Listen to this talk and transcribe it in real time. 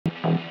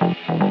Hey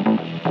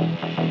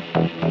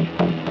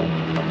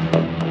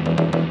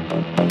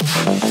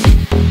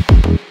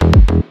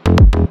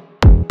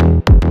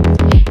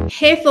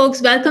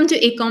folks, welcome to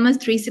eCommerce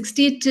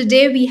 360.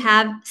 Today we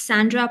have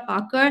Sandra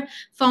Parker,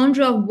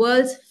 founder of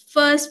world's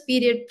first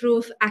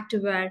period-proof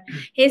activewear.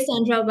 Hey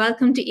Sandra,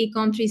 welcome to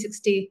eCom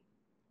 360.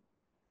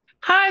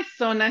 Hi,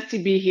 so nice to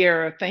be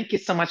here. Thank you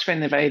so much for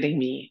inviting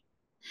me.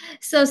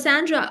 So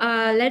Sandra,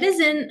 let us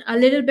in a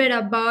little bit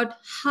about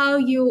how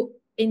you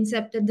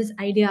incepted this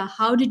idea.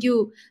 How did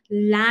you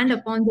land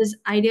upon this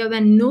idea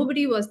when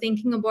nobody was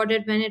thinking about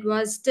it, when it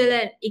was still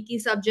an icky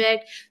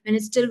subject, when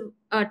it's still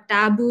a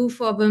taboo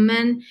for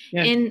women,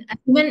 Yeah. in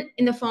even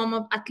in the form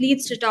of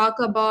athletes to talk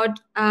about,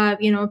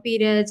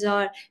 periods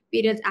or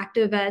periods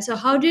activewear. So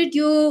how did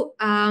you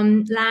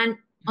land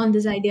on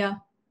this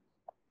idea?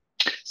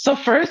 So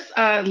first,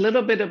 a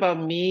little bit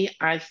about me.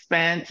 I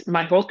spent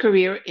my whole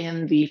career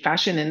in the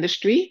fashion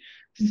industry.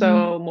 Mhm.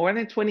 So more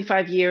than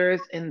 25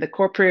 years in the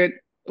corporate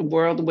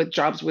world with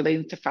jobs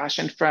related to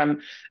fashion,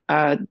 from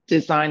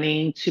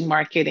designing to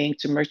marketing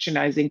to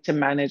merchandising to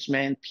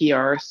management,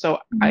 PR. So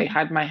I Mhm.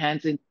 had my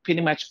hands in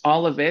pretty much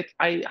all of it.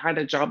 I had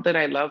a job that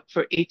I loved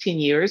for 18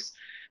 years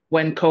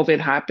when COVID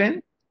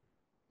happened.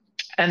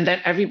 And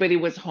then everybody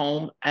was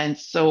home, and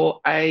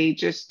so I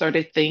just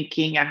started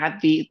thinking. I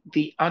had the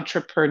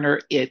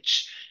entrepreneur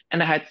itch,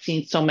 and I had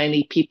seen so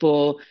many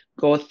people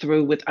go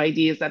through with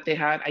ideas that they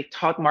had. I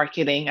taught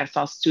marketing. I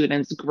saw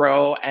students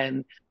grow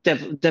and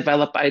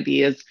develop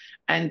ideas.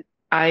 And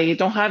I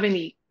don't have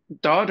any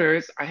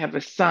daughters. I have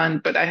a son,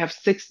 but I have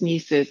six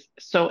nieces.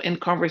 So in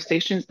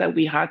conversations that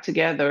we had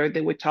together,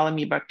 they were telling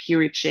me about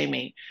period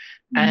shaming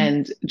Mhm.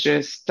 and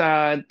just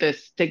the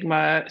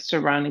stigma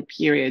surrounding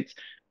periods.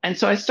 And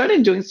so I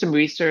started doing some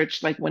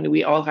research, like when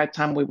we all had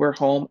time, we were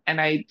home, and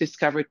I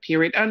discovered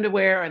period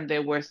underwear, and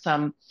there were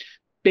some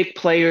big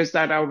players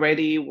that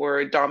already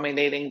were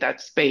dominating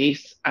that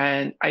space.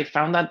 And I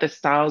found that the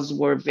styles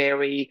were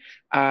very,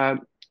 uh,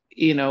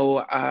 you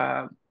know,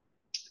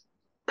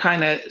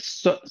 kind of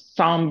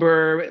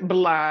somber,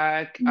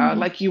 black, Mhm.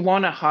 like you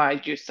want to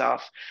hide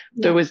yourself.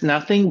 There Yeah. was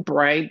nothing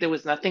bright, there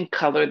was nothing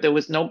colored, there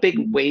was no big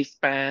Mhm.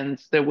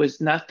 waistbands, there was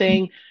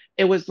nothing.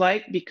 It was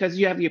like, because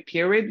you have your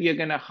period, you're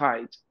gonna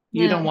hide.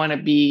 You Yeah. don't want to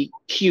be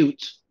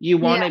cute. Yeah.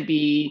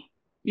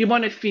 You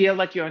want to feel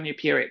like you're on your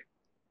period.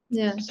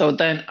 Yeah. So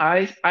then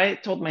I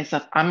told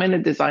myself, I'm going to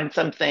design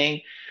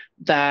something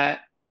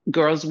that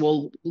girls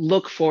will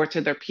look forward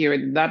to their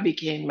period. That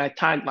became my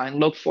tagline,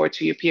 look forward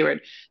to your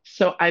period.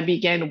 So I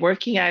began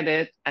working at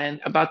it. And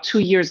about 2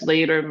 years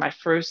later, my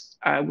first,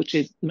 which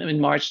is in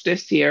March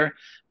this year,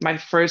 my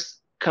first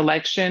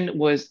collection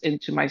was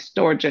into my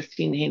store,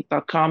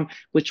 JustineHaines.com,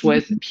 which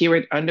was Mhm.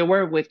 period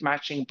underwear with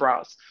matching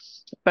bras.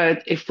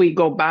 But if we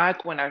go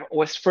back when I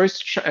was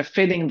first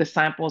fitting the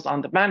samples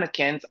on the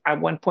mannequins, at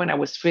one point I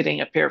was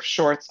fitting a pair of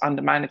shorts on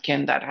the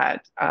mannequin that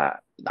had,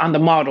 on the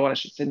model, I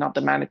should say, not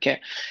the mannequin,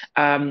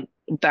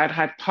 that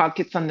had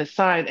pockets on the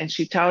side. And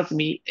she tells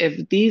me,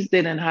 if these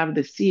didn't have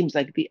the seams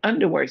like the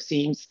underwear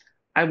seams,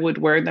 I would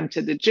wear them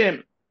to the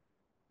gym.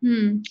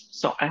 Hmm.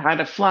 So I had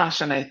a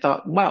flash and I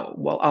thought, wow,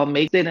 well, I'll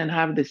make didn't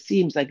have the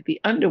seams like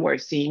the underwear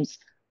seams,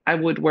 I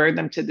would wear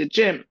them to the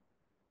gym.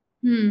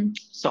 Hmm.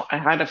 So I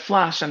had a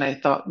flash and I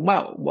thought,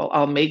 wow, well,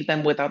 I'll make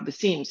them without the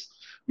seams.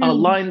 I'll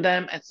Hmm. line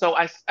them. And so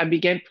I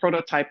began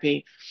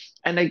prototyping.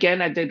 And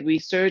again, I did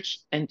research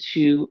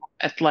into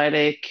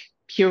athletic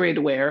period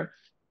wear.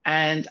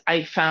 And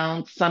I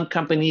found some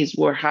companies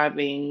were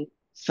having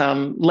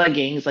some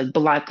leggings, like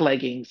black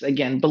leggings,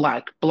 again,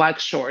 black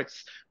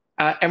shorts,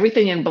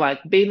 everything in black,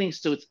 bathing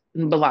suits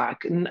in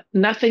black,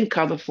 nothing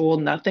colorful,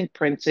 nothing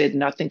printed,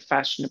 nothing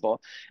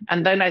fashionable.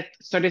 And then I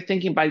started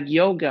thinking about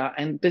yoga,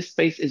 and this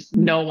space is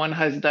no one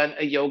has done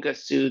a yoga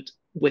suit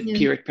with Yeah.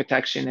 period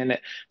protection in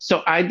it.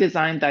 So I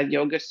designed that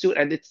yoga suit.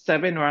 I did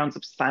 7 rounds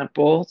of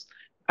samples.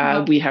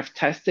 Wow. We have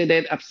tested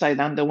it upside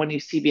down. The one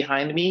you see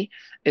behind me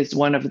is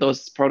one of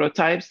those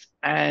prototypes.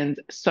 And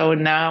so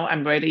now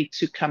I'm ready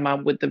to come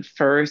up with the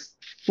first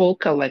full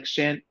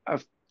collection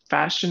of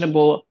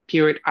fashionable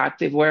period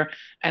activewear.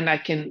 And I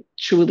can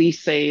truly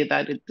say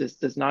that this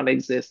does not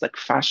exist, like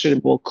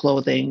fashionable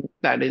clothing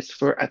that is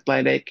for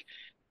athletic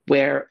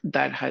wear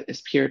that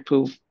is period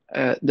proof,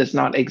 does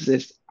not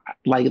exist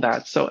like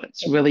that. So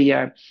it's really,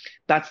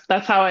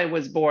 that's how I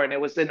was born.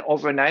 It was an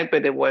overnight,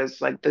 but it was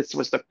like, this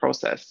was the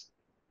process.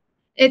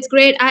 It's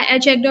great. I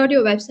checked out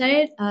your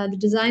website. The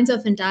designs are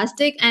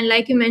fantastic. And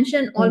like you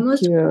mentioned, Thank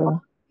almost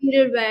all you.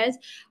 period wears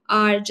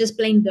are just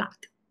plain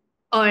black,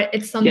 or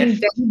it's something Yes.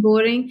 very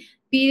boring.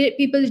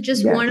 People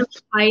just want to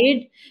Yes.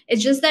 hide.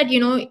 It's just that,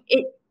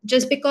 it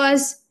just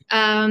because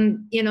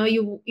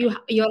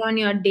you're on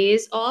your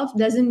days off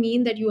doesn't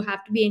mean that you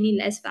have to be any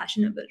less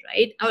fashionable,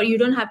 right? Or you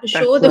don't have to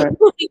show That's the right.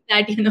 world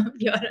that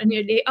you're on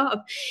your day off.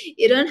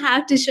 You don't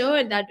have to show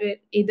it that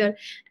way either.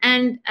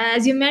 And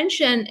as you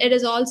mentioned, it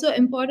is also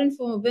important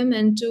for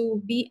women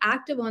to be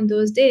active on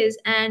those days,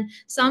 and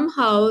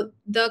somehow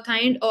the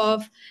kind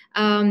of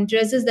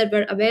dresses that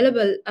were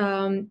available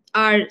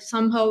are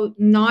somehow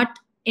not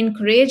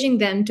encouraging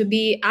them to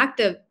be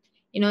active.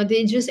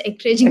 they're just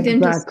encouraging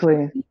them to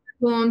Exactly.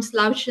 home,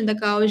 slouch in the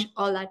couch,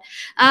 all that.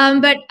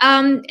 But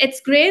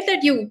it's great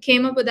that you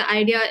came up with the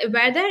idea.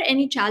 Were there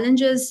any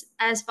challenges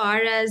as far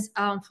as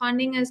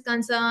funding is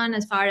concerned,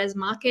 as far as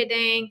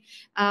marketing?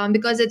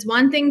 Because it's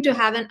one thing to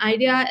have an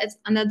idea, it's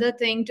another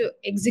thing to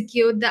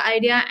execute the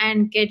idea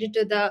and get it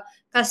to the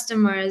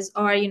customers,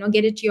 or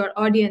get it to your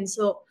audience.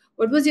 So,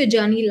 what was your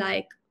journey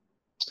like?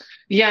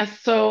 Yeah,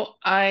 so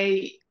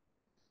I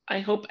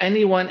hope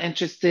anyone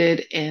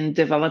interested in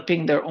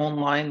developing their own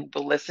line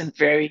will listen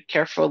very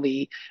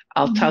carefully.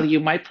 I'll Mhm. tell you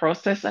my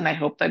process, and I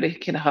hope that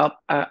it can help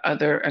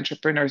other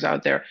entrepreneurs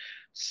out there.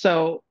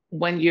 So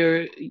when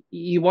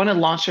you want to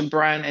launch a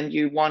brand and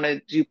you want to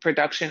do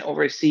production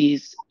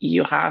overseas,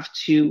 you have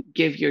to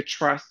give your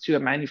trust to a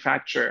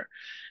manufacturer.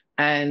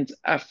 And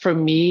for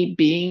me,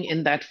 being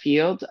in that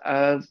field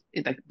of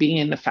like being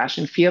in the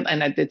fashion field,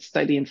 and I did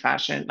study in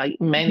fashion like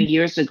many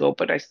years ago,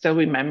 but I still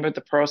remember the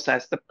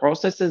process. The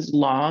process is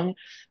long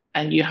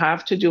and you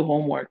have to do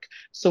homework.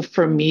 So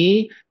for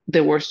me,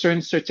 there were certain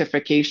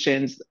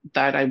certifications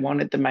that I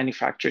wanted the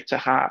manufacturer to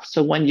have.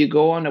 So when you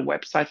go on a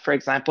website, for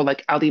example,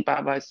 like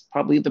Alibaba is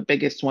probably the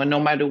biggest one, no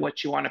matter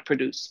what you want to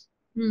produce.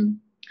 Mm.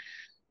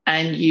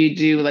 And you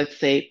do, let's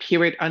say,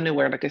 period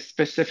underwear, like a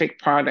specific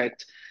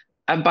product,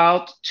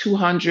 about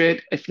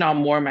 200, if not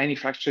more,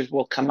 manufacturers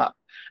will come up.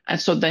 And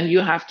so then you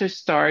have to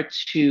start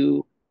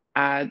to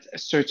add a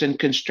certain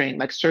constraint,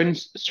 like certain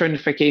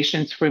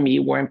certifications for me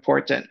were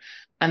important.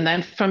 And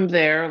then from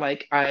there,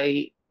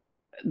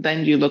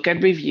 then you look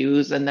at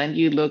reviews and then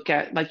you look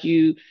at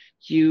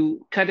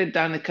you cut it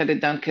down and cut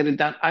it down, cut it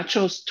down. I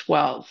chose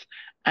 12.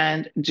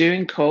 And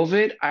during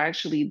COVID, I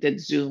actually did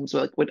Zooms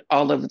like with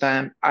all of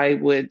them. I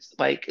would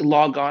like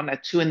log on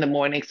at 2 in the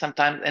morning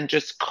sometimes and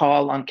just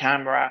call on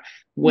camera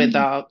Mm.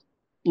 without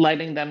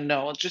letting them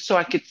know, just so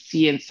I could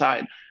see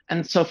inside.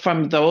 And so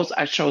from those,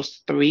 I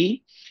chose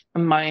three.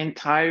 My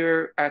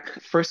entire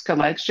first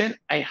collection,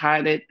 I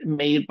had it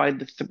made by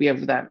the three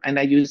of them, and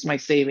I used my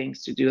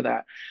savings to do that.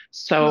 Wow.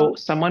 So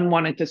someone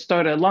wanted to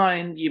start a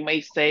line, you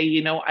may say,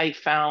 I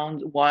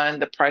found one,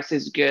 the price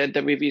is good,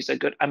 the reviews are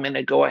good. I'm going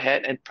to go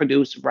ahead and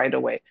produce right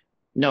away.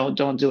 No,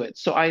 don't do it.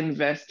 So I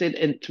invested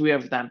in three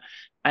of them.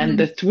 And Mm.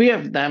 the three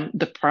of them,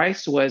 the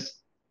price was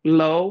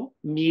low,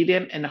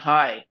 medium, and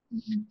high.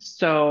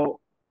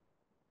 So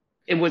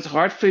it was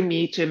hard for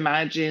me to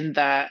imagine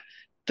that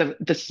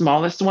the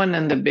smallest one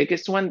and the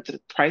biggest one, the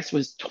price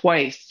was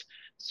twice.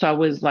 So I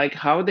was like,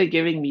 how are they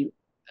giving me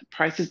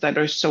prices that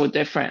are so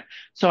different?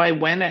 So I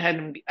went ahead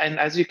and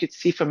as you could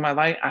see from my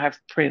line, I have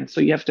print.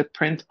 So you have to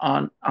print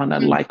on a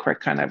Mm. lycra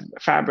kind of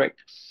fabric.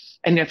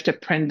 And you have to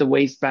print the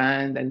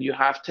waistband and you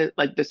have to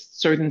like this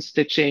certain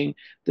stitching,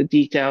 the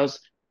details.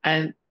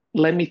 And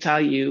let me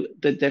tell you,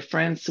 the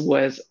difference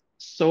was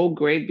so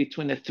great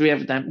between the three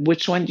of them.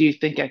 Which one do you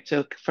think I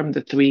took from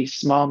the three,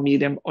 small,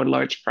 medium, or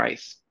large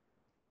price?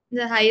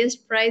 The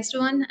highest priced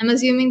one. I'm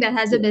assuming that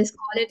has the best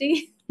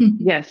quality.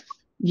 Yes,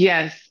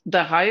 yes.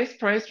 The highest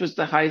price was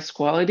the highest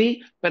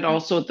quality, but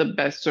also the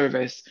best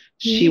service.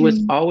 She was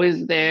Mm.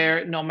 always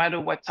there, no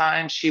matter what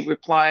time she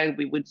replied.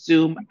 We would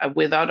Zoom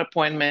without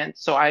appointment.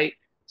 So I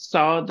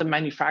saw the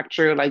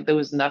manufacturer, like there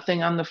was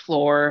nothing on the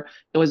floor.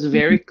 It was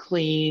very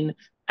clean.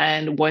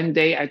 And one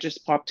day I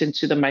just popped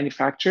into the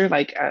manufacturer,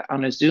 like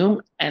on a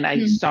Zoom, and I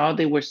Mm. saw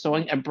they were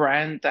showing a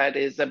brand that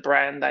is a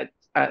brand that,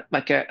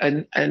 like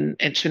an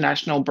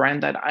international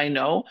brand that I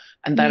know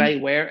and that Mm. I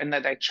wear and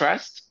that I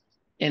trust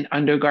in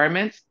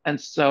undergarments. And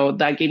so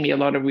that gave me a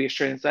lot of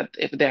reassurance that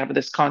if they have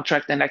this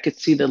contract, then I could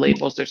see the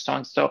labels they're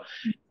showing. So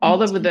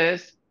all of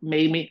this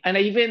made me, and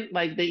I even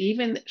like they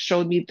even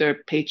showed me their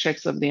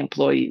paychecks of the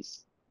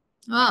employees.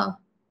 Wow.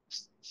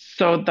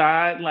 So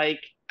that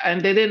like, and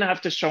they didn't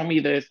have to show me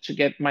this to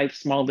get my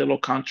small little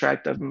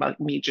contract of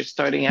me just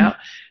starting out.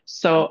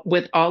 So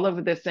with all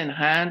of this in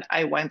hand,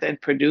 I went and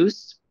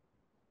produced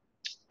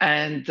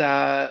and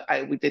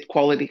we did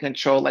quality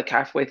control like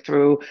halfway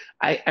through.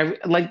 I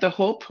like the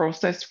whole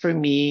process for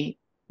me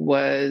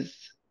was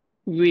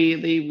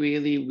really,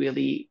 really,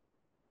 really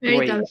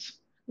Very thorough. great.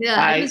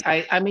 Yeah, it was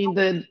I mean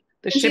the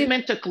expensive.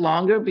 shipment took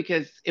longer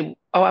because it.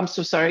 Oh, I'm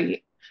so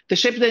sorry. The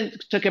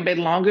shipment took a bit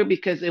longer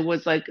because it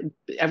was like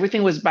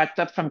everything was backed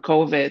up from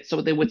COVID,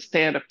 so they would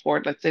stay at a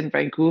port, let's say in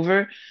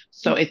Vancouver.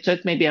 So it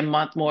took maybe a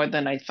month more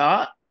than I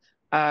thought.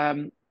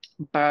 Um,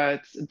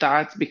 but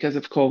that's because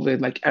of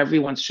COVID. Like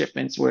everyone's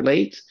shipments were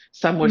late.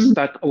 Some were Mhm.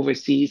 stuck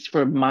overseas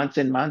for months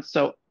and months.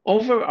 So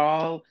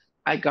overall,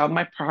 I got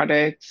my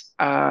product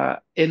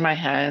in my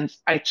hands.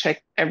 I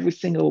checked every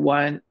single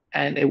one,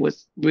 and it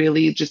was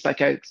really just like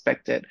I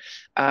expected.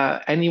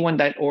 Anyone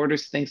that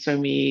orders things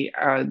from me,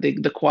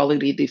 the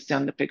quality they see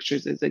on the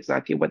pictures is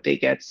exactly what they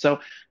get.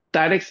 So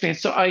that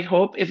experience. So I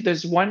hope if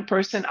there's one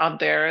person out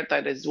there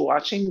that is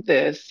watching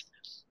this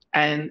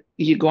and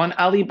you go on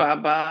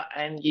Alibaba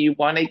and you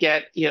want to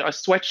get, a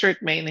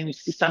sweatshirt made and you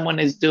see someone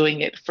is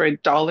doing it for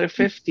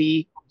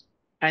 $1.50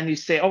 and you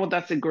say, oh,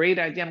 that's a great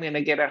idea. I'm going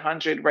to get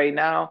 100 right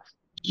now.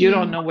 You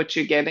don't know what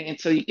you're getting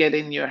until you get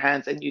it in your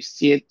hands and you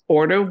see it.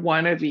 Order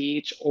one of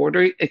each.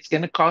 Order, it's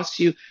going to cost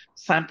you,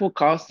 sample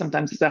cost.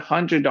 Sometimes it's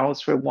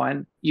 $100 for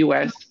one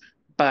US,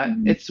 but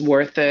Mm-hmm. it's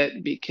worth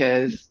it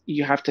because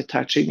you have to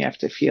touch it and you have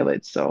to feel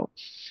it. So,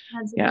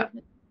 yeah.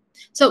 Absolutely.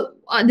 So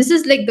this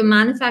is like the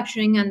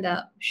manufacturing and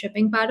the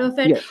shipping part of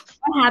it. Yes.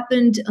 What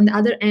happened on the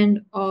other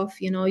end of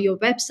your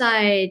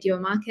website, your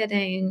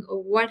marketing,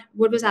 or what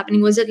was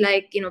happening? Was it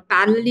like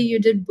parallelly you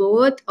did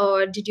both,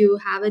 or did you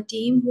have a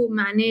team who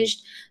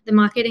managed the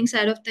marketing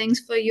side of things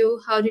for you?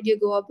 How did you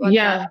go about that?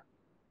 Yeah.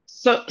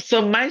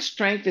 So my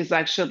strength is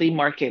actually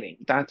marketing.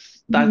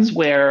 That's Mm-hmm.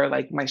 where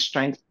like my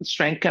strength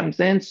comes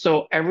in.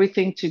 So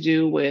everything to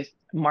do with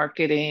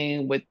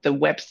marketing, with the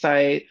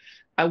website,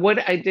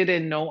 what I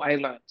didn't know, I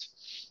learned.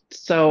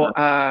 So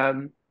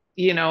I'm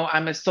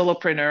a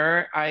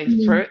solopreneur.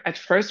 At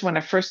first when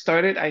I first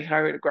started, I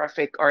hired a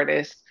graphic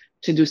artist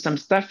to do some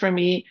stuff for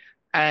me,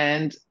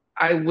 and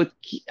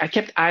I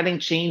kept adding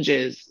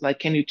changes. Like,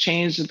 can you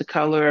change the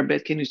color a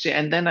bit? Can you change?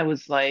 And then I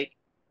was like,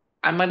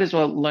 I might as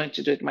well learn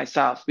to do it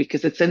myself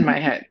because it's in my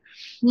head.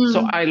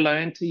 So Mm-hmm. I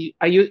learned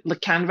I use the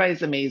Canva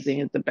is amazing,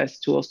 it's the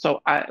best tool.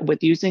 So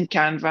with using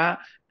Canva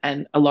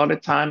and a lot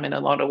of time and a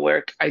lot of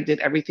work, I did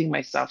everything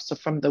myself. So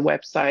from the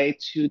website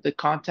to the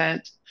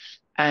content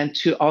and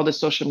to all the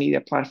social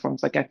media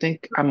platforms. Like I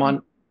think I'm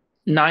on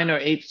 9 or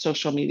 8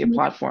 social media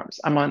platforms.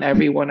 I'm on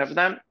every one of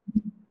them.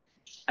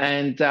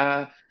 And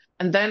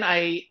then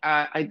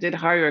I did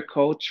hire a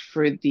coach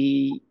for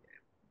the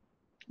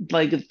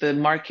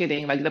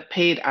marketing, like the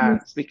paid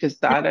ads, because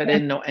that I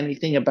didn't know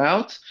anything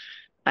about.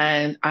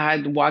 And I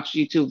had watched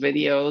YouTube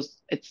videos.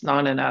 It's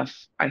not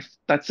enough.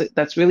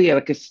 That's really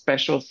like a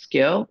special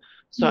skill.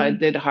 So I Yeah.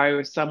 did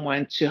hire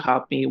someone to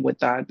help me with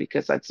that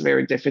because that's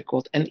very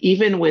difficult. And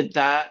even with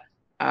that,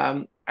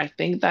 I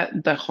think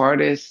that the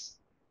hardest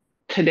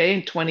today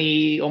in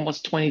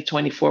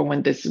 2024,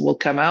 when this will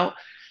come out,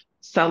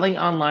 selling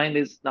online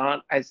is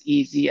not as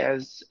easy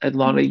as a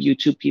lot of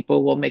YouTube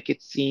people will make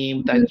it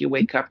seem, that you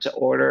wake up to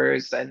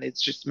orders and it's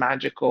just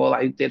magical.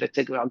 I did a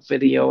TikTok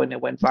video and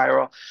it went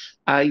viral.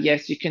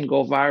 Yes, you can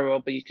go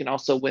viral, but you can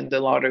also win the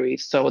lottery.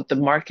 So the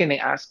marketing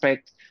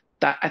aspect,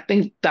 that I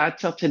think that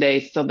till today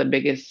is still the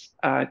biggest,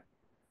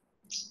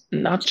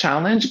 not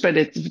challenge, but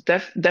it's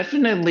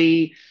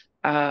definitely,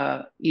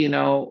 uh, you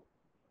know,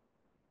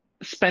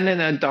 spending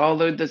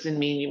 $1 doesn't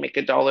mean you make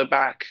 $1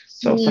 back.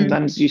 So Mm-hmm.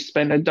 sometimes you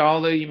spend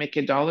 $1, you make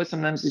 $1.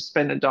 Sometimes you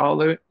spend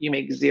 $1, you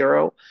make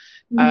zero.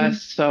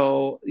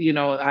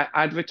 Mm-hmm.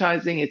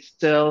 Advertising, it's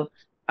still,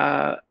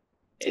 uh,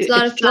 It's a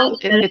lot it's of trial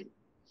still, and error.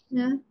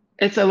 Yeah.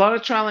 it's a lot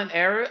of trial and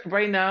error.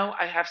 Right now,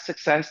 I have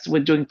success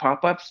with doing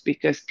pop-ups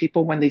because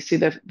people, when they see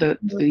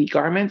the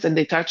garments and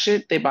they touch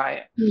it, they buy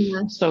it.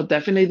 Yeah. So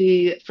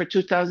definitely for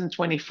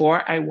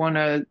 2024, I want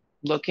to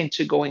look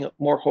into going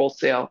more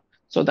wholesale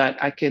so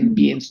that I can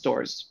be in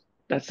stores.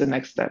 That's the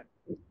next step.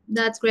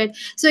 That's great.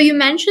 So you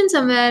mentioned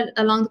somewhere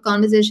along the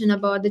conversation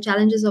about the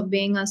challenges of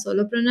being a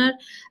solopreneur.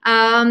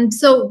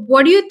 So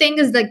what do you think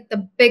is like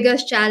the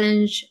biggest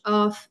challenge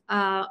of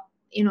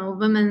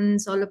women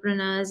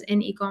solopreneurs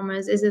in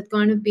e-commerce? Is it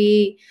going to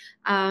be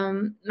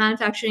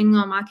manufacturing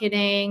or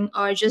marketing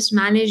or just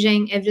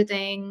managing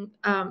everything?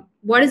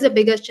 What is the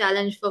biggest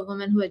challenge for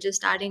women who are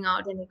just starting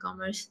out in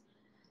e-commerce?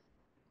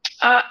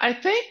 I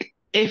think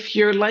if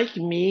you're like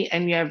me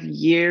and you have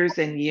years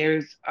and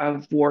years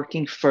of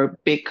working for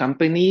big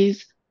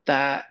companies,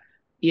 that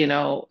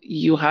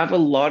you have a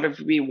lot of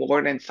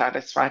reward and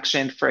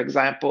satisfaction, for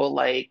example,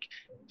 like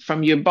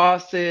from your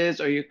bosses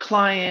or your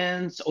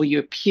clients or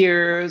your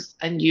peers,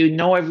 and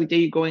every day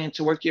you're going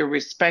into work, you're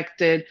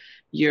respected,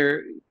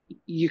 you're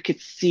you could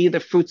see the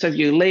fruits of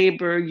your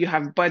labor, you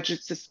have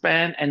budgets to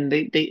spend, and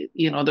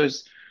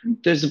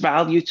there's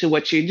value to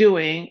what you're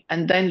doing.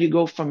 And then you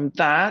go from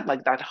that,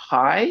 like that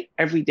high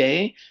every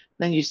day,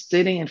 then you're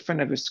sitting in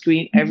front of a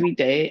screen every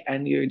day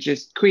and you're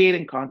just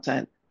creating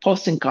content,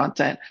 posting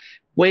content,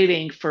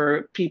 waiting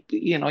for people,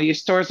 your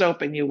store's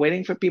open, you're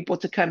waiting for people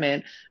to come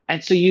in.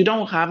 And so you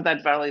don't have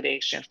that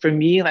validation. For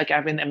me, like I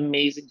have an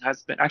amazing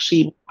husband.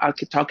 Actually, I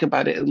could talk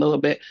about it a little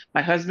bit.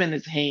 My husband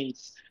is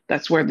Haines.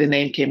 That's where the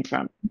name came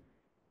from.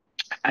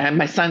 And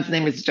my son's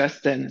name is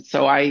Justin.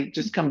 So I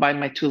just combined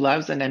my two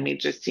loves and I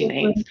made Justine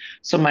Haines.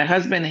 So my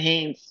husband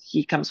Haines,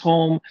 he comes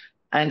home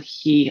and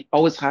he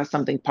always has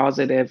something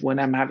positive when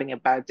I'm having a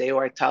bad day,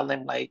 or I tell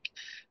him like,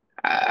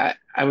 I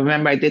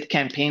remember I did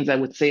campaigns. I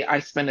would say I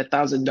spent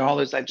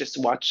 $1,000. I just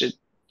watched it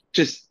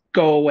just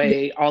go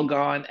away, all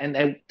gone, and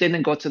it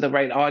didn't go to the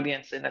right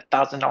audience. And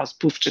 $1,000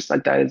 poof, just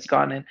like that, it's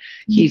gone. And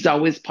he's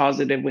always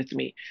positive with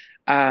me.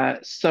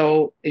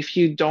 So if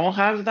you don't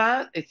have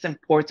that, it's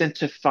important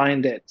to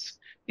find it.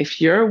 If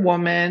you're a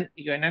woman,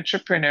 you're an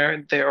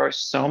entrepreneur, there are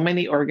so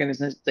many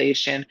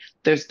organizations.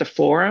 There's the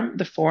forum.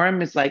 The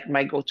forum is like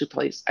my go-to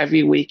place.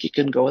 Every week you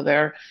can go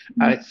there.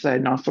 It's a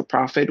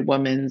not-for-profit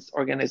women's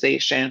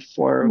organization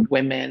for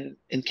women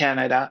in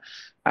Canada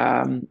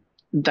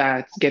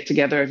that get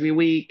together every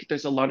week.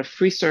 There's a lot of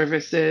free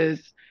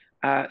services.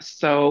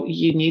 So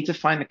you need to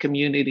find a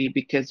community,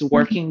 because Mhm.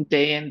 working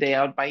day in, day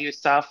out by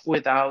yourself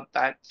without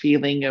that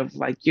feeling of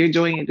like you're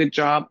doing a good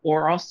job,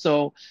 or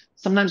also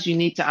sometimes you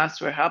need to ask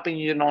for help and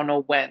you don't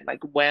know when,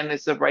 like when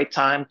is the right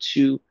time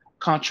to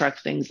contract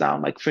things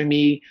out. Like for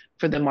me,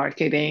 for the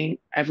marketing,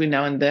 every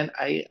now and then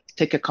I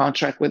take a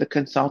contract with a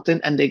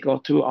consultant and they go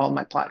through all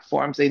my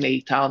platforms and they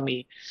tell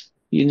me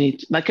you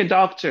need, like a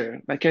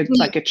doctor, Yeah,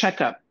 like a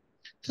checkup.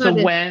 So got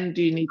it. when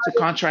do you need to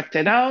contract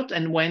it out,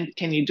 and when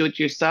can you do it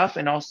yourself?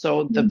 And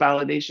also the Mhm.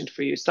 validation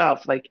for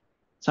yourself. Like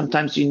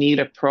sometimes you need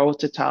a pro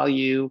to tell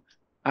you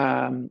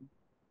um,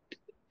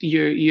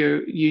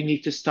 you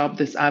need to stop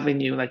this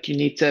avenue. Like you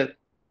need to,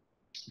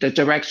 the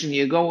direction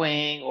you're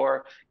going,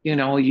 or you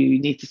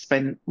need to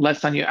spend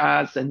less on your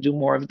ads and do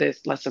more of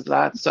this, less of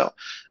that. So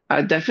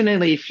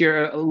definitely, if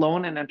you're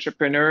alone an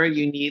entrepreneur,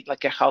 you need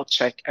like a health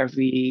check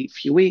every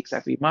few weeks,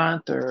 every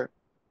month, or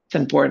it's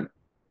important.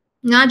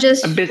 Not A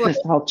just for business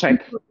health check.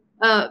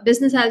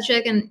 business health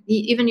check, and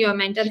even your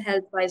mental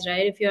health wise,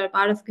 right? If you're a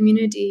part of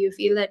community, you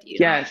feel that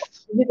Yes.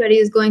 everybody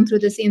is going through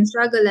the same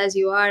struggle as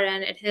you are,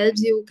 and it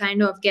helps you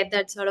kind of get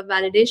that sort of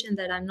validation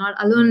that I'm not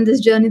alone in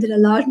this journey. There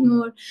are a lot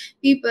more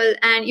people,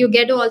 and you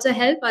get to also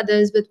help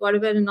others with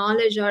whatever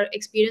knowledge or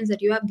experience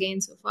that you have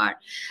gained so far.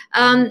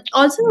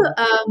 Also,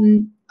 Yeah.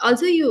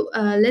 also you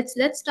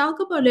let's talk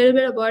about a little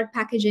bit about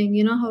packaging.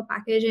 You know how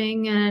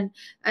packaging and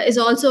is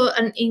also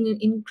an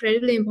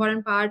incredibly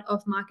important part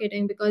of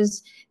marketing,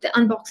 because the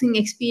unboxing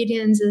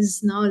experience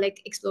is now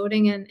like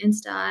exploding in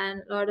Insta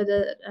and a lot of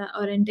the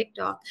or in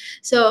TikTok.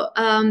 So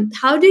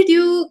how did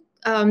you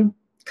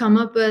come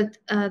up with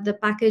the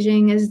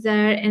packaging? Is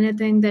there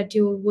anything that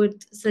you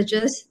would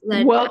suggest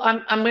that Well,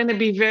 I'm going to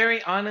be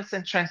very honest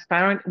and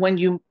transparent. When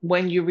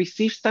you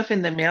receive stuff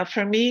in the mail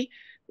from me,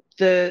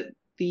 the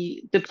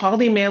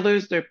poly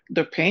mailers,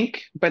 they're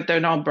pink, but they're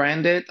not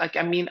branded. Like,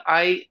 I mean,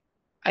 I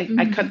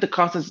Mhm. cut the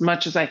cost as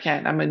much as I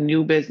can. I'm a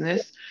new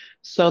business,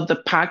 so the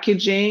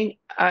packaging,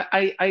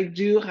 I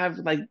do have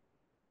like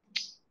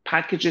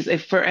packages.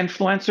 If for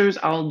influencers,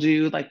 I'll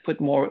do like put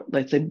more,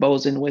 let's say,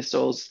 bows and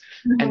whistles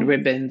and Mhm.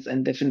 ribbons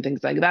and different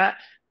things like that.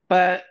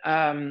 But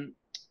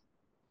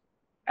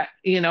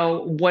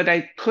what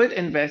I could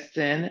invest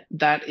in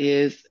that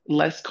is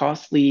less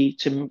costly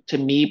to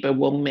me, but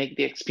will make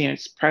the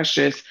experience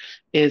precious,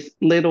 is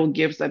little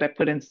gifts that I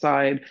put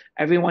inside.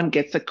 Everyone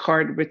gets a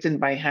card written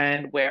by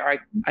hand where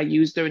I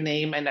use their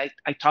name and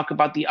I talk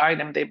about the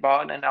item they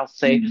bought, and I'll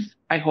say, Mhm.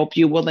 I hope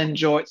you will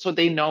enjoy it. So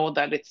they know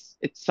that it's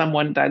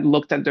someone that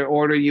looked at their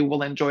order. You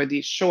will enjoy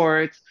these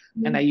shorts.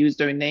 And I use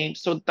their name.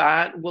 So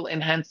that will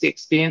enhance the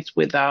experience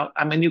without,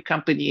 I'm a new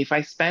company. If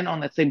I spend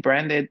on, let's say,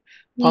 branded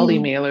poly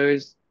Mhm.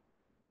 mailers,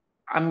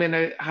 I'm going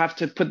to have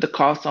to put the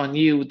cost on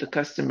you, the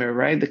customer,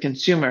 right? The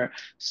consumer.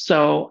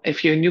 So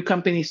if you're a new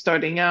company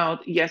starting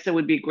out, yes, it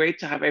would be great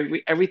to have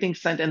everything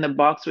sent in the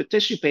box with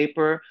tissue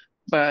paper,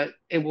 but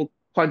it will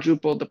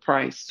quadruple the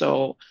price.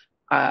 So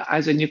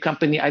as a new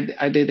company,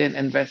 I didn't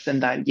invest in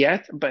that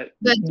yet, but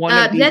But one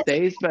of these let's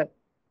days, but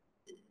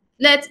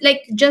let's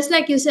like just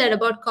like you said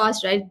about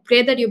cost, right?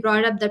 Great that you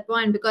brought up that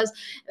point, because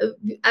uh,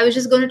 I was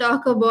just going to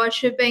talk about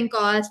shipping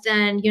cost.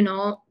 And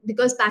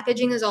because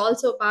packaging is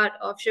also part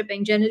of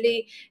shipping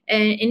generally,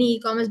 any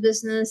e-commerce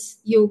business,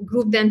 you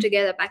group them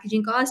together: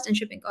 packaging cost and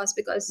shipping cost,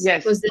 because of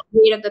yes. course the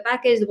weight of the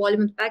package, the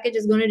volume of the package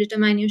is going to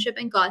determine your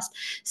shipping cost.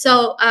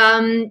 So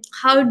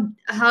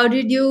how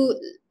did you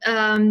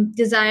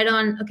decide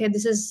on, okay,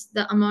 this is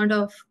the amount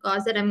of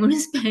cost that I'm going to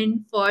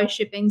spend for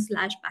shipping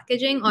slash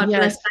packaging or plus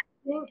Yes.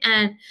 packaging,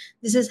 and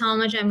this is how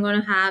much I'm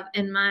going to have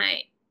in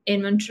my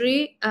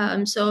inventory?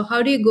 So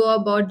how do you go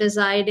about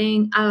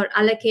deciding or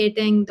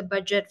allocating the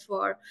budget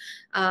for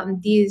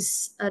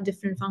these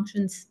different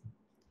functions?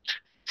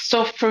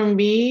 So for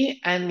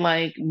me, and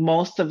like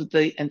most of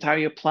the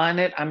entire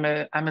planet, I'm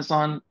a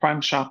Amazon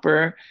Prime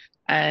shopper,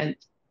 and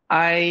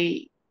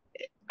I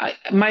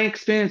my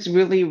experience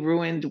really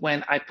ruined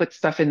when I put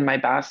stuff in my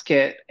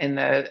basket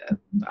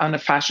on a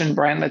fashion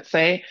brand, let's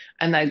say,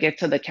 and I get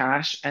to the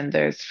cash and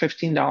there's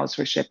 $15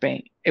 for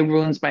shipping. It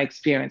ruins my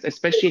experience,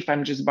 especially if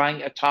I'm just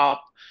buying a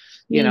top,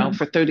 Mm.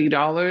 for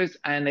 $30,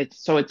 and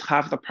it's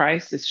half the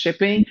price is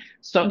shipping.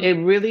 So it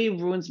really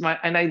ruins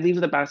and I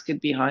leave the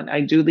basket behind. I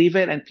do leave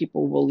it and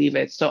people will leave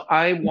it. So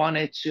I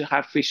wanted to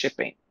have free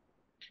shipping.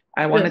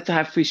 I True. wanted to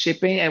have free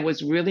shipping. It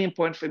was really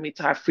important for me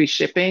to have free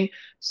shipping.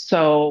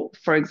 So,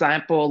 for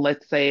example,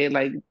 let's say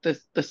like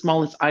the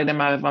smallest item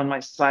I have on my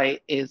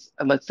site is,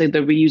 let's say, the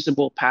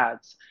reusable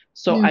pads.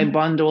 So I Mm.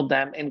 bundled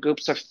them in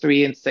groups of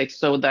 3 and 6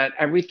 so that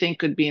everything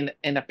could be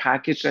in a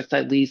package that's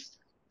at least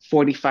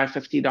 45,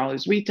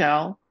 $50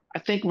 retail. I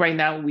think right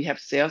now we have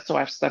sales, so I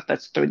have stuff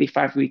that's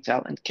 35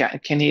 retail and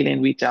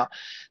Canadian retail.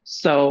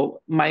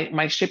 So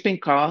my shipping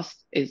cost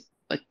is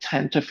like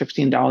 $10 to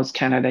 $15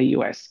 Canada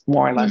US,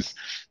 more or Mm. less.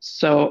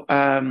 So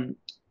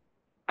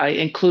I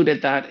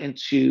included that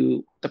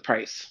into the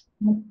price.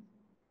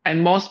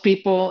 And most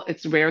people,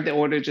 it's rare they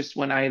order just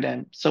one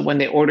item. So when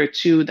they order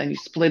two, then you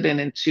split it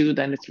in two,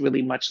 then it's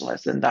really much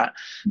less than that.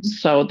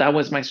 So that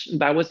was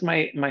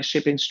my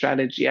shipping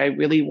strategy. I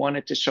really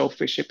wanted to show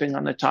free shipping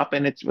on the top,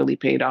 and it's really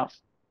paid off.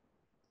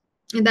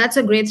 And that's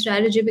a great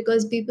strategy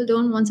because people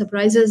don't want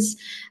surprises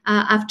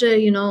after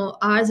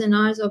hours and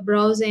hours of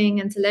browsing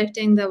and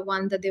selecting the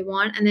one that they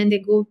want, and then they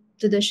go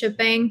to the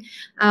shipping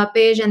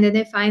page and then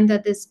they find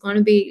that it's going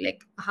to be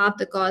like half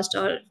the cost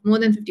or more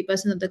than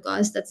 50% of the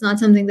cost. That's not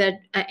something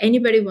that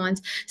anybody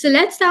wants. So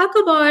let's talk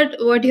about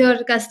what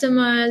your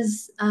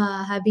customers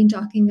have been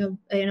talking of,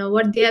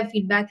 what their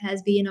feedback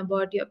has been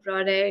about your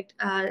product.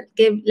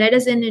 Let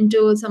us in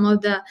into some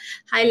of the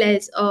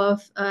highlights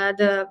of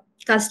the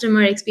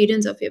customer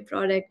experience of your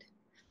product.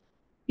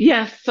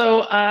 Yeah,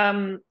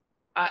 so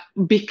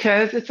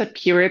because it's a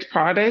period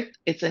product,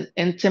 it's an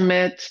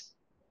intimate.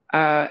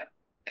 Uh,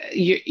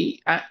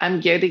 I'm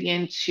getting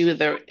into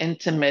their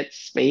intimate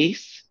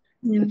space.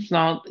 Yeah. It's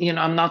not,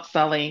 I'm not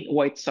selling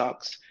white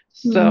socks.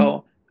 Mm.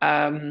 So,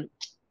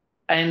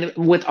 and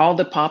with all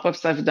the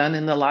pop-ups I've done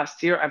in the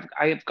last year,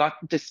 I've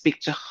gotten to speak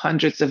to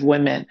hundreds of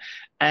women,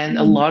 and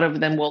a Mm. lot of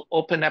them will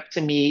open up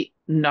to me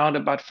not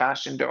about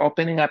fashion. They're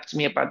opening up to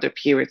me about their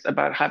periods,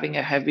 about having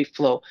a heavy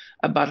flow,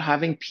 about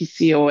having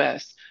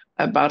PCOS,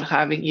 about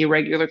having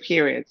irregular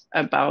periods,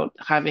 about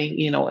having,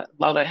 a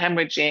lot of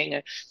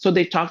hemorrhaging. So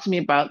they talk to me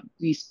about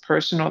these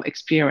personal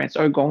experience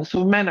or going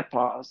through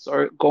menopause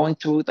or going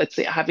through, let's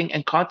say, having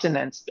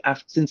incontinence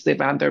since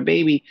they've had their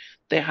baby.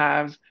 They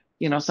have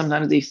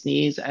sometimes they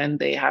sneeze and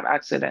they have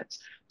accidents.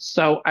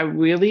 So I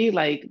really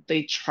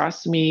they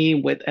trust me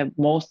with the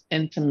most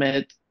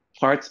intimate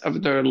parts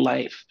of their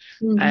life.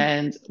 Mm.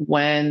 And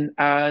when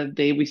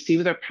they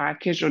receive their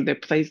package or they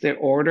place their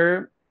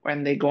order,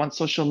 when they go on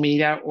social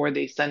media or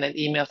they send an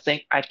email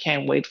saying, I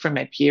can't wait for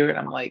my period,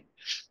 I'm like,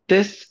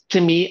 this to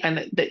me,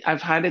 and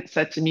I've had it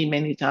said to me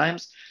many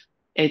times,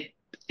 it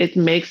it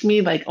makes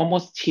me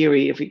almost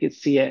teary if you could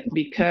see it,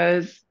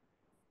 because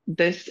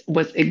this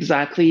was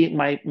exactly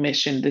my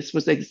mission. This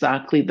was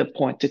exactly the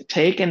point, to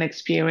take an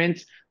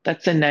experience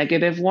that's a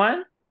negative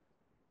one.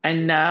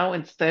 And now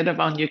instead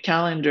of on your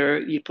calendar,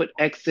 you put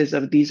X's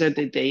of these are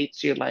the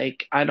dates. You're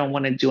like, I don't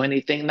want to do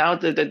anything. Now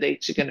that the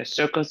dates you're going to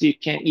circle, so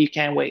you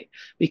can't wait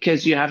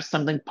because you have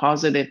something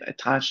positive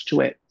attached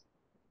to it.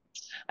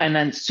 And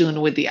then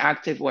soon with the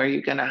active wear,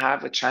 you're going to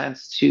have a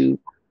chance to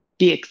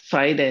be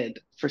excited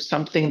for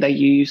something that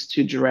you used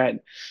to dread.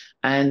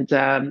 And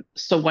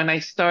so when I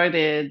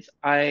started,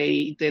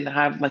 I didn't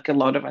have a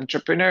lot of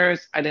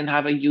entrepreneurs. I didn't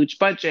have a huge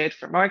budget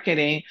for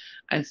marketing.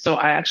 And so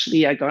I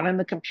got on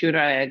the computer,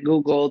 I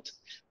Googled,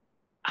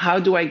 how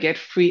do I get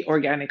free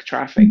organic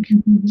traffic?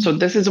 So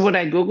this is what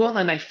I Googled,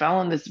 and I fell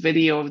on this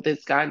video of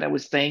this guy that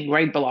was saying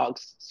write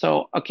blogs.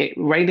 So, okay,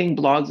 writing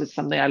blogs is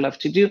something I love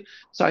to do.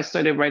 So I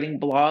started writing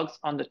blogs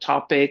on the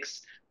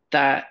topics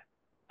that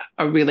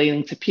are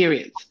relating to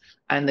periods.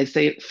 And they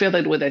say, fill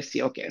it with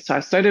SEO. Okay, so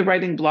I started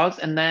writing blogs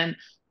and then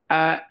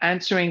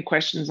answering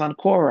questions on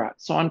Quora.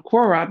 So on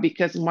Quora,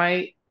 because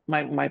my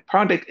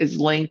product is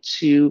linked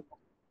to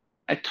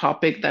a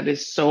topic that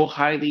is so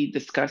highly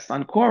discussed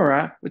on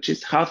Quora, which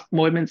is health,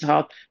 women's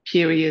health,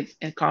 periods,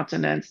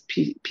 incontinence,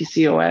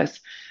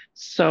 PCOS.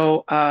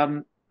 So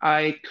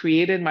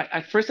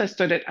at first I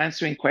started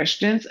answering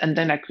questions and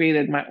then I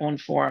created my own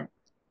form.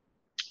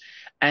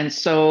 And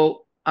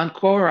so on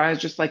Quora,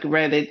 just like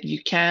Reddit,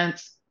 you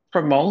can't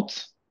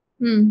promote,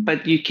 Mm.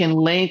 but you can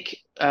link.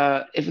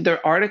 If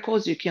they're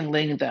articles, you can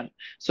link them.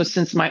 So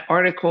since my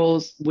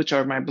articles, which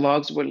are my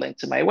blogs, were linked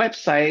to my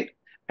website,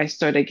 I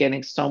started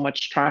getting so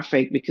much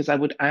traffic because I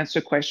would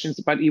answer questions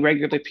about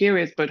irregular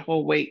periods, but oh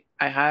wait,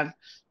 I have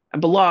a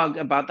blog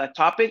about that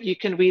topic. You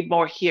can read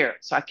more here.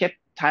 So I kept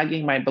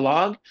tagging my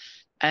blog.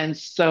 And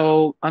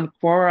so on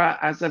Quora,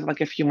 as of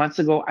a few months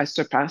ago, I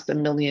surpassed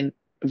 1 million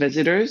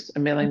visitors,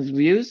 1 million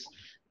views.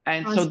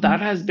 And so that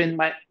Awesome. has been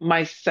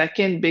my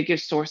second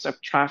biggest source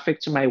of traffic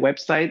to my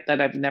website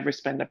that I've never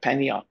spent a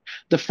penny on.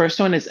 The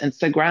first one is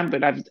Instagram,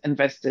 but I've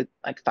invested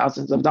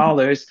thousands of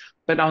dollars.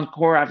 But on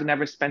Quora, I've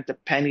never spent a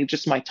penny,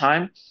 just my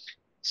time.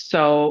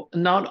 So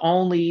not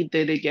only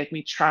did it get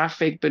me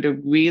traffic, but it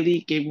really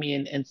gave me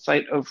an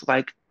insight of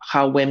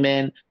how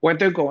women, what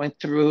they're going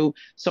through.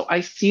 So I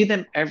see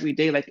them every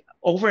day,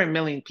 over 1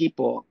 million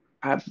people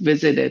have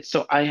visited.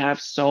 So I have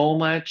so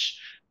much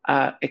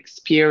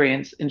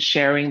experience in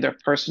sharing their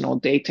personal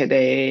day to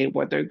day,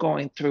 what they're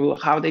going through,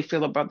 how they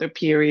feel about their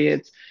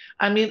periods.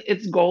 I mean,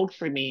 it's gold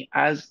for me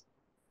as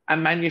I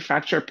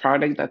manufacture a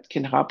product that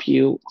can help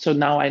you. So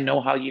now I know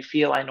how you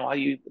feel. I know how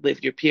you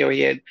live your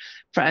period.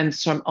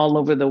 Friends from all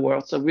over the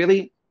world. So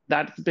really,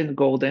 that's been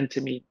golden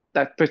to me,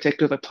 that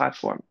particular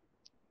platform.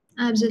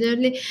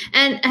 Absolutely.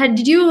 And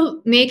did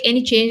you make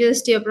any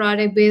changes to your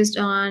product based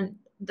on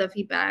the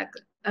feedback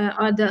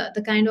or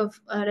the kind of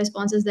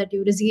responses that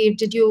you received?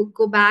 Did you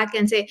go back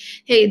and say,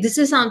 hey, this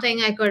is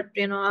something I could,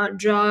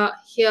 draw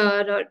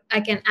here, or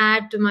I can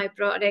add to my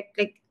product?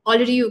 Like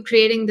already you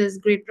creating this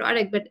great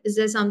product, but is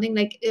there something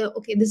like,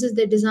 okay, this is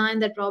the design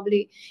that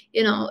probably,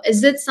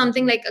 is it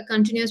something like a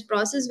continuous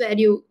process where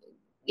you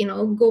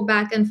go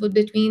back and forth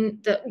between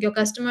your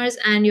customers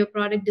and your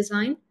product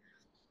design?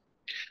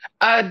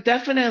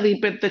 Definitely,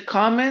 but the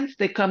comments,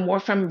 they come more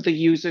from the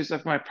users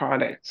of my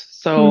product.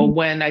 So Mm-hmm.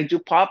 when I do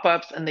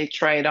pop-ups and they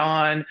try it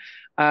on,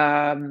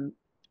 um,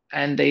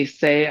 and they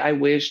say, I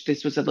wish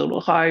this was a little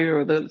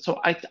higher, so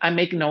I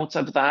make notes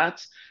of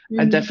that.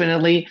 I Mm-hmm.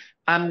 definitely,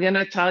 I'm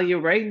gonna tell you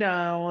right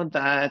now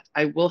that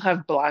I will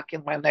have black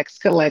in my next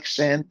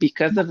collection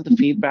because of the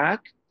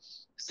feedback.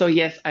 So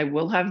yes, I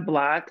will have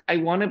black. I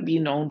want to be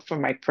known for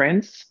my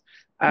prints,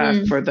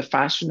 Mm-hmm. for the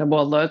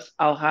fashionable looks.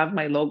 I'll have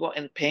my logo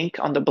in pink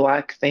on the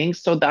black thing.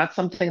 So that's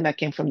something that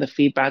came from the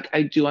feedback.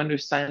 I do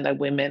understand that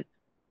women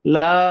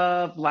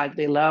love black.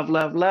 They love,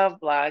 love, love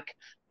black.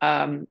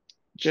 Um,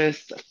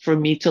 just for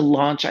me to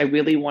launch, I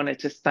really wanted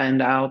to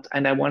stand out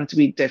and I wanted to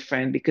be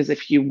different because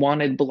if you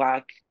wanted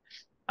black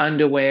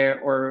underwear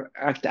or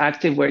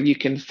active where you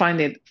can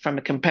find it from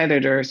a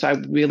competitor. So I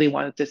really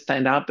wanted to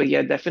stand out. But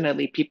yeah,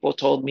 definitely people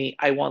told me,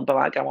 I want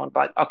black, I want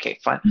black. Okay,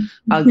 fine.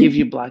 I'll give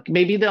you black.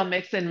 Maybe they'll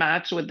mix and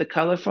match with the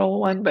colorful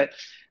one, but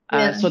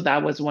Yeah. so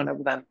that was one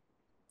of them.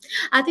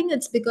 I think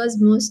it's because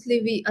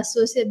mostly we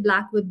associate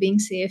black with being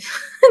safe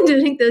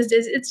during those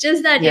days. It's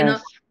just that,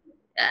 Yes.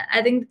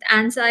 I think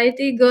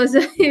anxiety goes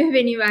away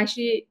when you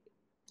actually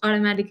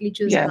automatically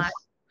choose black.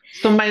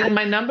 Yes. So my Uh,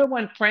 my number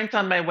one print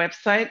on my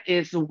website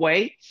is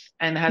white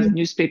and has mm,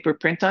 newspaper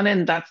print on it,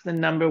 and that's the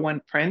number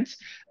one print.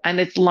 And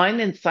it's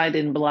lined inside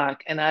in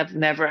black. And I've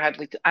never had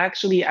like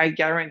actually I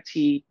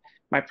guarantee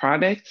my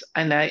product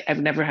and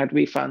I've never had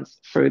refunds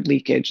for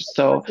leakage.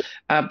 So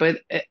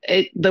but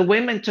the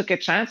women took a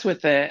chance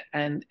with it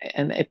and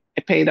it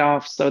paid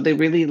off. So they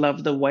really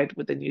love the white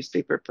with the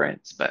newspaper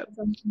prints. But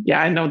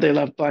yeah, I know they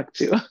love black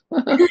too.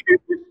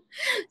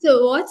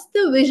 So what's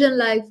the vision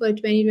like for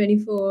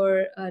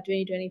 2024,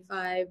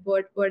 2025?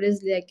 What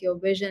is like your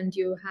vision? Do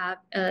you have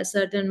a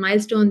certain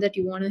milestone that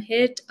you want to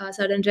hit, a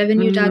certain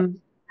revenue target Mm. you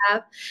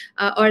have,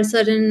 or a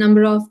certain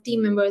number of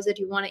team members that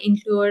you want to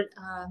include,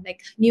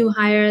 like new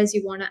hires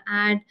you want to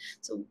add?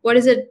 So what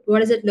does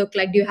it look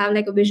like? Do you have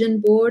like a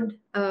vision board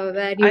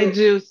where I you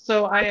do.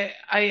 So I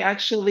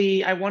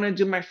actually I want to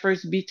do my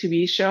first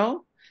B2B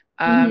show.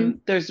 Mhm.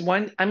 There's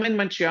one, I'm in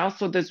Montreal,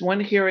 so there's one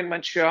here in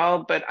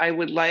Montreal, but I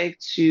would like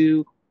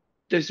to,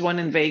 there's one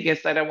in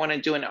Vegas that I want to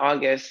do in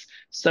August.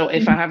 So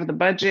if I Mhm. have the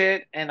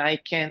budget and I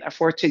can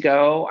afford to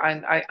go,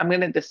 and I'm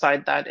going to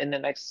decide that in the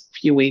next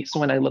few weeks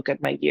when I look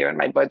at my year and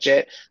my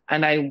budget.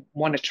 And I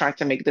want to try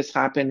to make this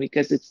happen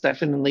because it's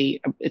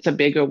definitely, it's a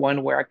bigger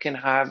one where I can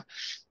have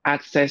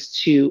access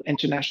to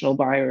international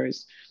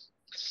buyers.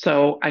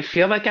 So I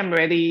feel like I'm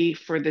ready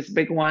for this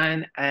big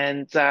one.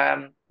 And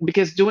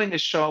because doing a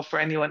show for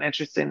anyone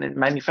interested in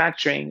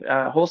manufacturing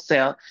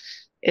wholesale,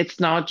 it's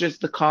not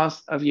just the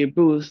cost of your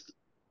booth,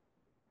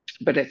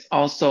 but it's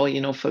also,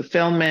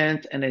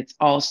 fulfillment. And it's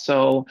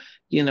also,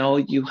 you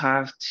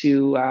have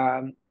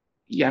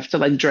to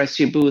like dress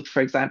your booth,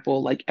 for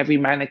example, like every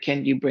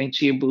mannequin you bring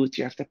to your booth,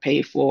 you have to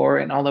pay for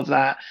and all of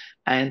that.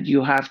 And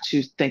you have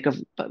to think of,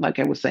 like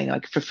I was saying,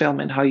 like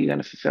fulfillment, how you're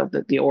going to fulfill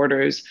the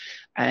orders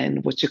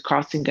and what your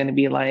costing going to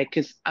be like.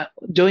 Because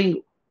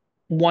doing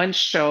one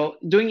show,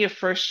 doing your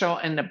first show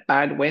in a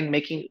bad way, and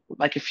making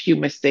like a few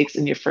mistakes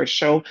in your first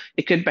show,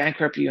 it could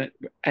bankrupt you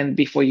and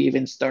before you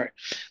even start.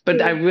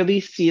 But I really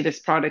see this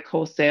product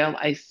wholesale.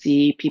 I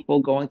see people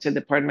going to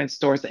department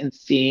stores and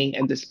seeing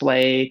a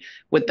display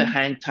with the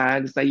hang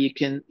tags that you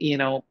can,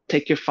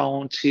 take your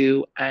phone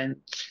to and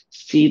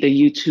see the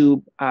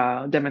YouTube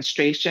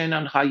demonstration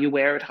on how you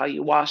wear it, how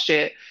you wash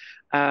it.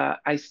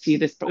 I see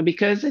this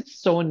because it's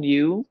so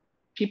new.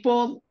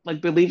 People,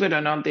 like, believe it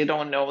or not, they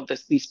don't know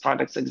these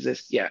products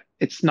exist yet.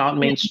 It's not Yeah.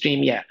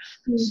 mainstream yet.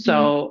 Mhm.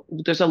 So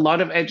there's a lot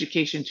of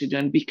education to do.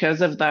 And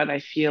because of that, I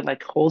feel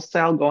like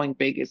wholesale going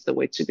big is the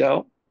way to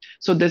go.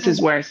 So this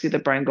is where I see the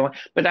brand going.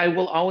 But I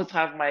will always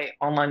have my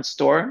online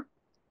store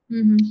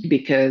Mhm.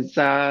 because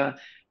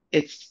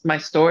it's my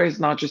store is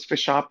not just for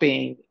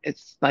shopping.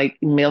 It's like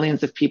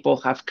millions of people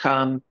have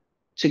come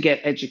to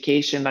get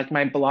education. Like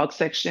my blog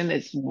section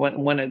is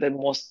one of the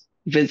most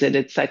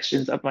visited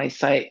sections of my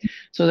site.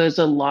 So there's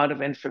a lot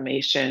of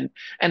information.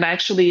 And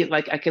actually,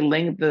 like I can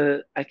link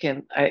I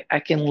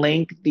can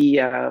link the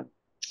uh,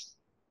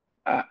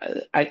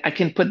 I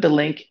can put the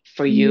link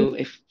for Mhm. you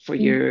if for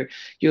your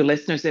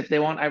listeners if they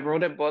want. I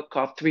wrote a book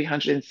called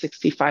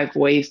 365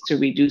 Ways to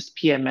Reduce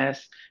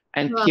PMS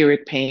and Wow.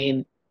 Period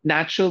Pain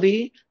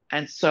Naturally.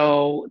 And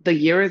so the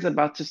year is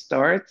about to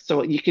start.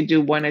 So you could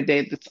do one a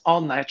day. That's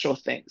all natural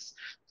things.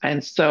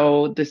 And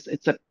so this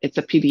it's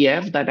a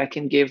PDF that I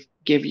can give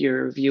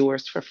your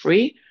viewers for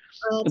free.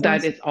 Oh, that's That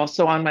awesome. is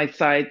also on my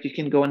site. You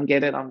can go and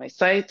get it on my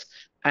site.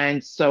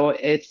 And so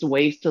it's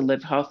ways to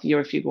live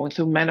healthier if you're going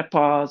through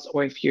menopause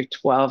or if you're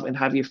 12 and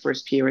have your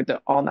first period. They're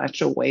all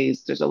natural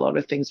ways. There's a lot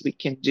of things we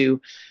can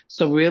do.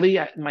 So really,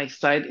 my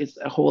site is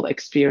a whole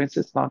experience.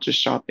 It's not just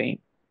shopping.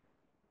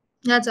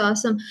 That's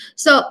awesome.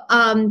 So,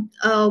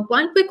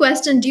 one quick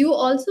question: do you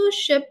also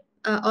ship,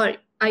 or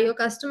are your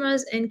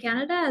customers in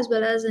Canada as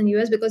well as in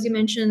US? Because you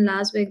mentioned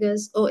Las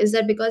Vegas. Or is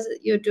that because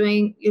you're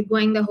going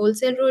the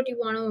wholesale route? You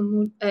want to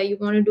move, you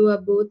want to do a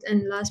booth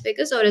in Las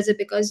Vegas, or is it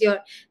because your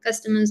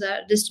customers are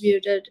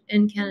distributed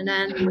in Canada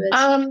and the US?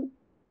 Um,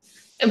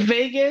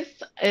 Vegas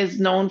is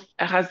known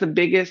has the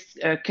biggest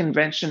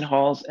convention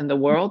halls in the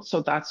world,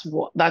 so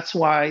that's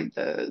why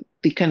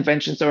the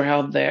conventions are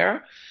held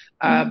there.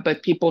 Mhm.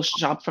 But people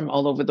shop from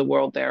all over the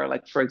world there.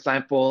 Like for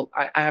example,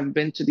 I have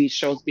been to these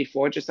shows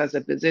before just as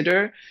a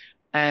visitor,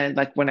 and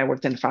like when I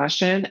worked in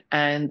fashion,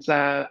 and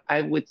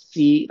I would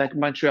see like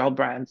Montreal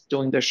brands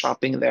doing their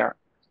shopping there.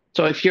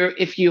 So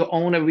if you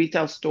own a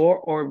retail store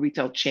or a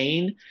retail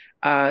chain,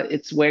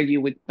 it's where you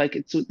would like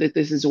it's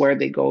this is where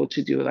they go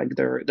to do like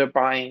their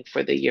buying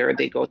for the year.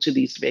 They go to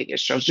these Vegas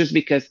shows just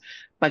because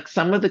like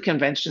some of the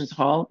conventions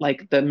hall,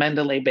 like the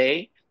Mandalay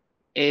Bay,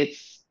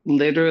 it's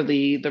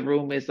literally the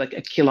room is like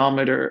a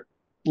kilometer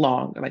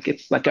long. Like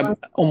it's like a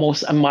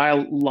almost a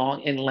mile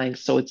long in length.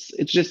 So it's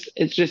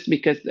just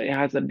because it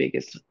has the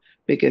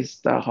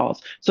biggest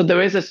halls. So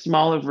there is a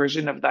smaller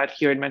version of that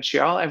here in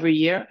Montreal every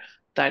year.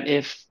 That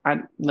if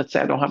let's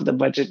say I don't have the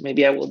budget,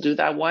 maybe I will do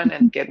that one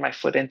and get my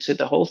foot into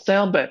the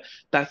wholesale. But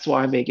that's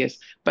why Vegas.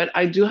 But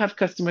I do have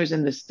customers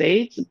in the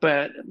States,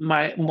 but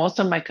my most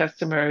of my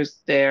customers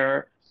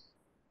they're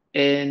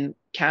in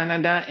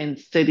Canada in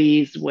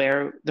cities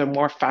where they're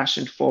more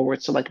fashion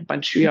forward. So like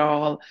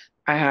Montreal,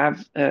 I have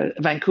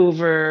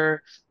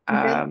Vancouver,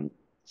 Okay.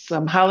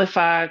 some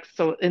Halifax.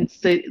 So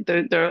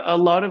there are a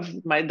lot of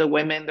the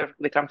women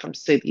they come from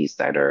cities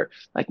that are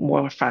like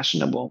more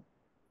fashionable.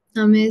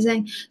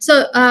 Amazing. So,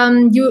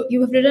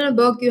 you have written a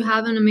book. You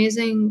have an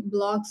amazing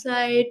blog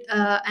site,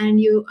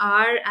 and you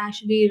are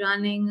actually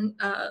running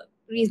a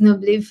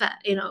reasonably,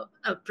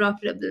 a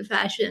profitable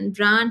fashion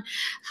brand.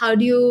 How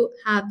do you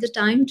have the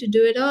time to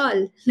do it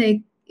all?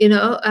 Like,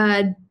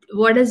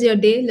 what does your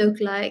day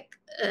look like?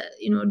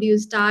 Do you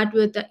start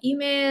with the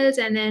emails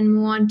and then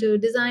move on to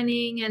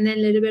designing, and then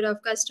a little bit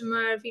of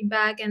customer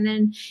feedback, and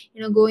then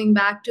going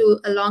back to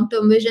a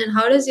long-term vision?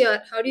 How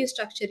do you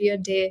structure your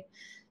day?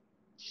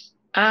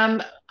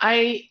 Um,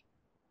 I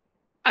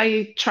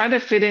I try to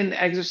fit in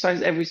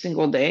exercise every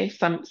single day,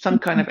 some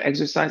kind of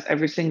exercise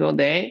every single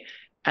day.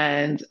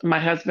 And my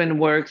husband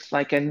works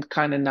like in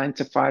kind of 9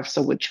 to 5.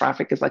 So with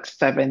traffic is like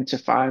 7 to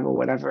 5 or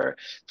whatever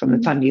from the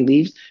Mhm. time he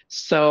leaves.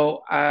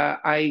 So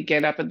I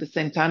get up at the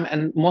same time.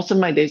 And most of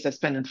my days I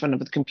spend in front of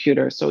the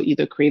computer. So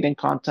either creating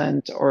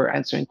content or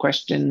answering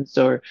questions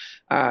or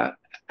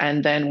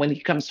and then when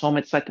he comes home,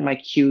 it's like my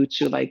cue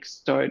to like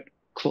start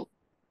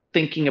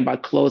thinking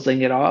about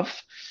closing it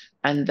off.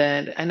 And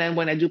then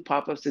when I do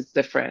pop-ups, it's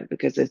different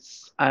because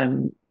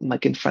I'm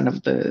like in front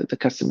of the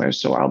customer.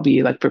 So I'll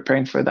be like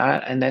preparing for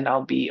that and then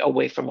I'll be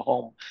away from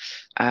home.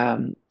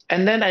 And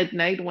then at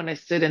night when I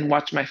sit and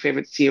watch my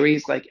favorite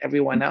series like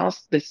everyone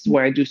else, this is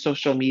where I do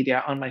social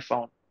media on my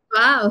phone.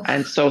 Wow.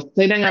 And so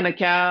sitting on the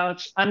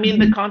couch, I mean,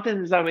 the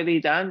content is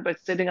already done, but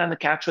sitting on the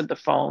couch with the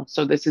phone.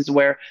 So this is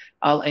where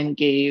I'll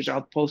engage,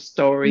 I'll post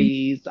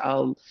stories,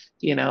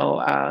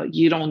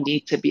 you don't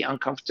need to be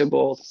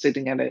uncomfortable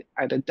sitting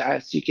at a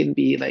desk. You can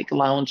be like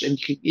lounge and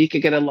you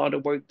could get a lot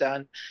of work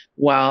done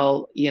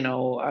while,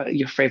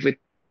 your favorite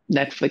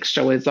Netflix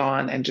show is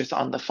on and just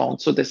on the phone.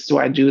 So this is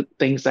where I do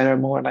things that are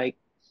more like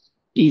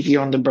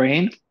easier on the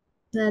brain.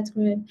 That's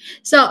great.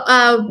 So,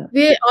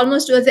 we're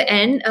almost towards the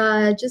end.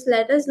 Just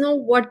let us know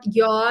what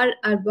your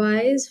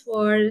advice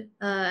for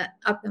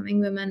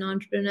upcoming women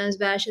entrepreneurs.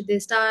 Where should they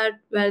start?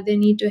 Where they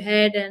need to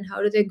head, and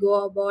how do they go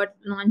about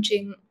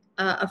launching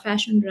a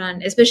fashion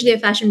brand, especially a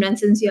fashion brand,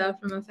 since you are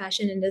from a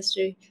fashion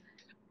industry.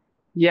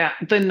 Yeah,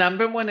 the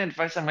number one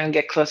advice, I'm going to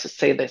get close to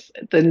say this.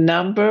 The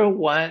number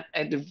one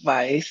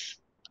advice,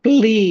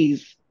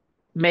 please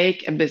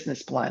make a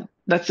business plan.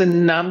 That's the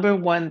number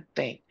one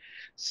thing.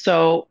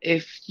 So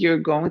if you're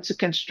going to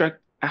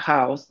construct a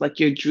house, like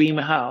your dream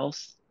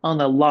house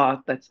on a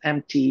lot that's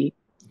empty,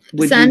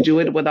 would you Sandra, do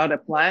it without a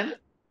plan?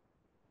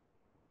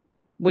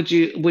 Would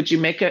you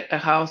make a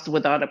house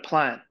without a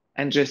plan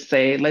and just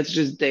say, let's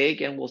just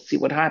dig and we'll see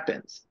what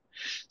happens?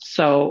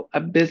 So a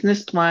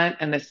business plan,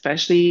 and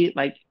especially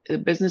like a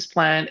business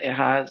plan, it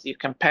has your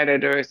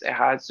competitors, it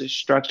has your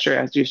structure,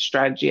 as your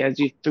strategy, as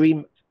your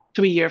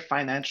three-year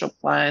financial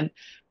plan.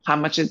 How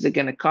much is it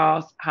going to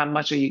cost? How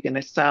much are you going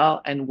to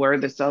sell? And where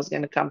the sales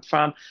going to come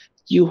from?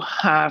 You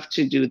have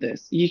to do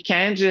this. You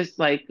can't just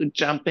like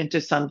jump into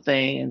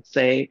something and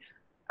say,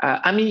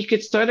 I mean, you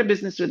could start a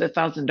business with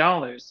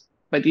 $1,000,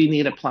 but you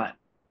need a plan.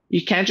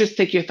 You can't just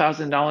take your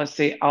 $1,000,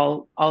 say,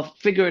 I'll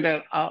figure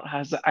it out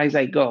as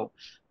I go.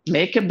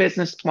 Make a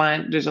business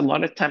plan. There's a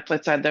lot of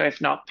templates out there. If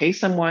not, pay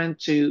someone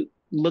to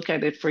look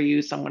at it for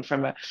you, someone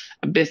from a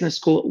business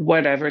school,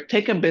 whatever.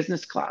 Take a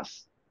business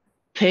class.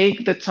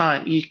 Take the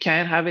time. You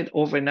can't have it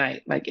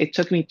overnight. Like it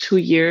took me 2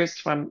 years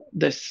from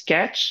the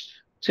sketch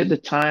to the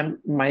time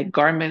my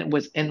garment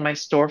was in my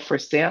store for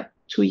sale,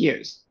 2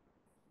 years.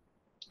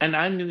 And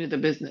I'm new to the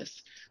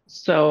business.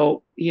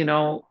 So,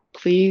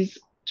 please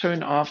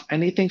turn off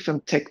anything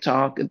from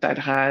TikTok that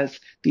has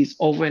these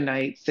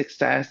overnight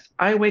success.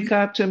 I wake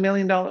up to $1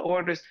 million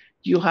orders.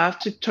 You have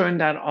to turn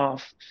that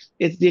off.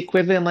 It's the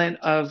equivalent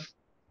of,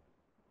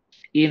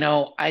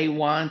 I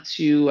want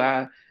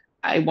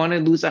to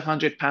lose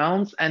 100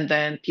 pounds, and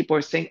then people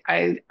are saying,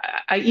 I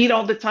eat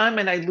all the time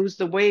and I lose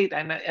the weight,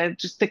 and I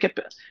just take it.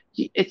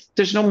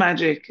 There's no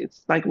magic.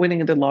 It's like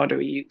winning the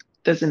lottery. It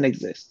doesn't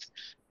exist.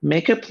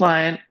 Make a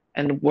plan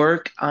and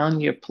work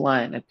on your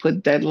plan, and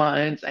put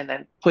deadlines, and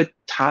then put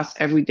tasks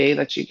every day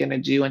that you're gonna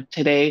do. And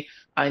today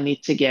I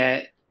need to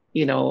get,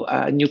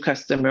 a new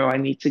customer, or I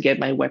need to get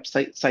my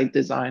website site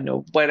design,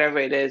 or whatever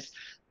it is.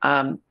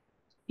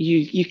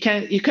 You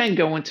can't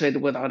go into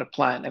it without a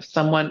plan. If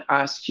someone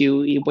asks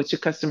you what's your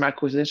customer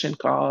acquisition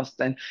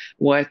cost, and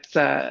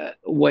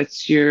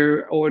what's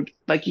your, or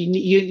like, you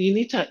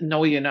need to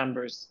know your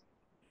numbers.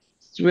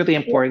 It's really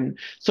important.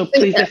 So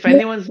please, if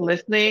anyone's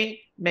listening,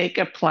 make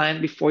a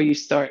plan before you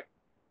start.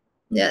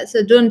 Yeah,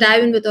 so don't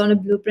dive in without a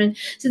blueprint.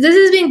 So this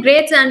has been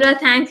great, Sandra.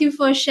 Thank you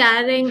for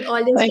sharing all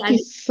your Thank you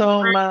studies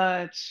so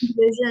much.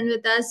 vision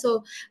with us.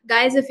 So,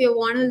 guys, if you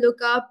want to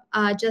look up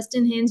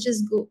Justine Haines,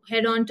 just go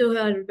head on to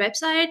her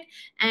website,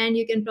 and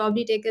you can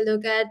probably take a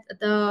look at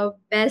the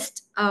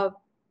best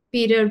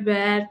period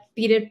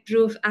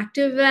proof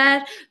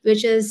activewear,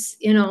 which is,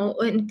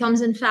 it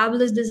comes in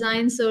fabulous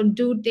designs. So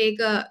do take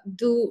a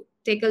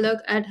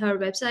look at her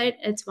website.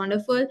 It's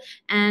wonderful.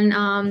 And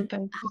Thank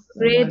have you a so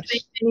great much.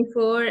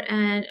 2024,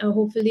 and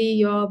hopefully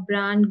your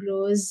brand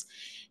grows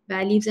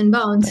by leaps and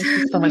bounds. Thank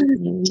you so much.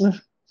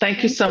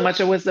 Thank you Thank so you.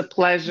 much. It was a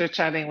pleasure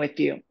chatting with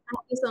you.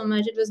 Thank you so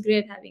much. It was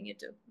great having you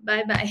too.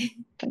 Bye bye.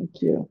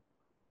 Thank you.